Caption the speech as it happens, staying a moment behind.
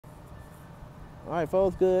All right,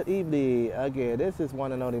 folks, good evening. Again, this is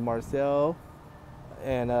one and only Marcel.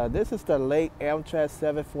 And this is the late Amtrak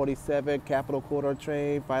 747 Capital Corridor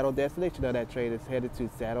train. Final destination of that train is headed to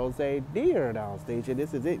San Jose near down station.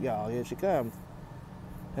 This is it, y'all. Here she comes.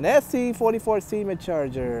 An SC-44 Siemens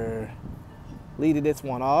Charger leading this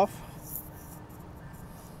one off.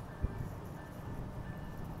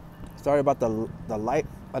 Sorry about the light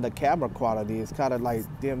of the camera quality. It's kind of like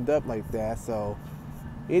dimmed up like that. So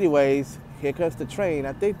anyways, here comes the train.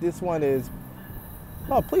 I think this one is,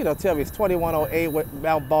 oh, please don't tell me it's 2108 with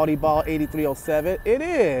Mount Baldy Ball 8307. It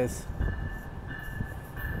is.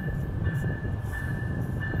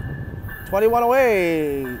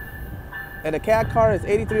 2108. And the cat car is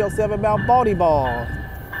 8307 Mount Baldy Ball.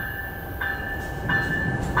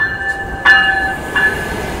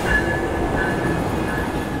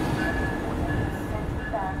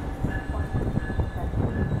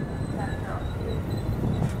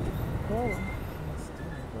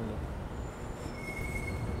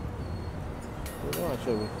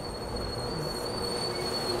 Show me.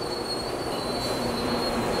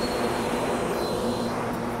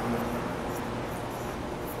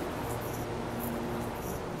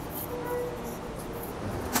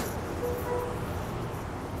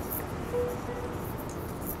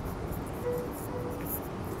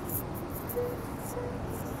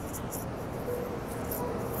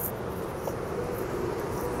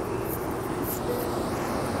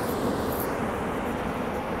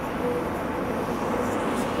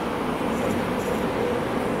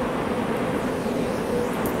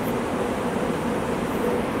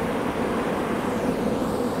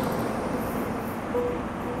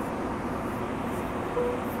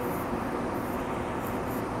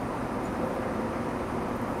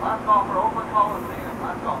 Last call for Oakland Coliseum.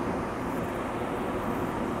 Last call.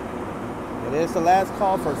 It is the last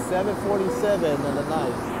call for 747 in the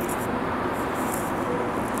night.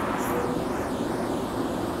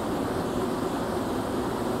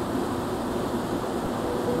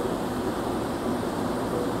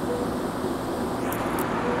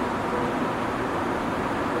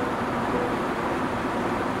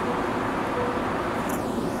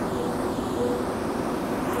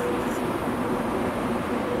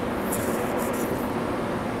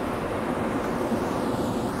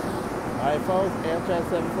 All right, folks, Amtrak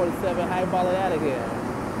 747, highball it out of here.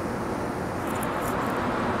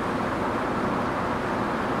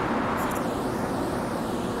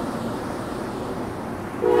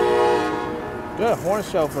 Good horn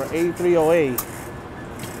show for 8308.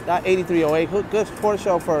 Not 8308, good horn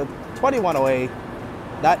show for 2108.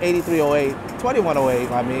 Not 8308,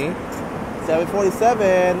 2108, I mean.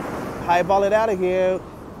 747, highball it out of here.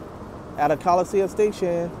 At a Coliseum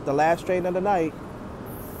station, the last train of the night.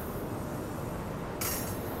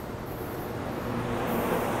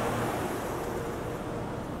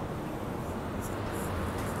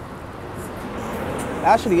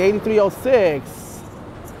 Actually, 8306.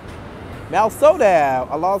 Now Soda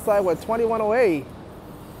alongside with 2108.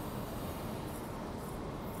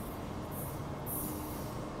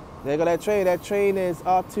 There go that train. That train is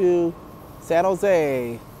off to San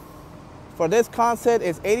Jose. For this concert,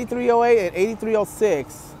 it's 8308 and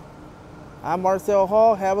 8306. I'm Marcel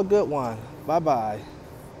Hall. Have a good one. Bye-bye.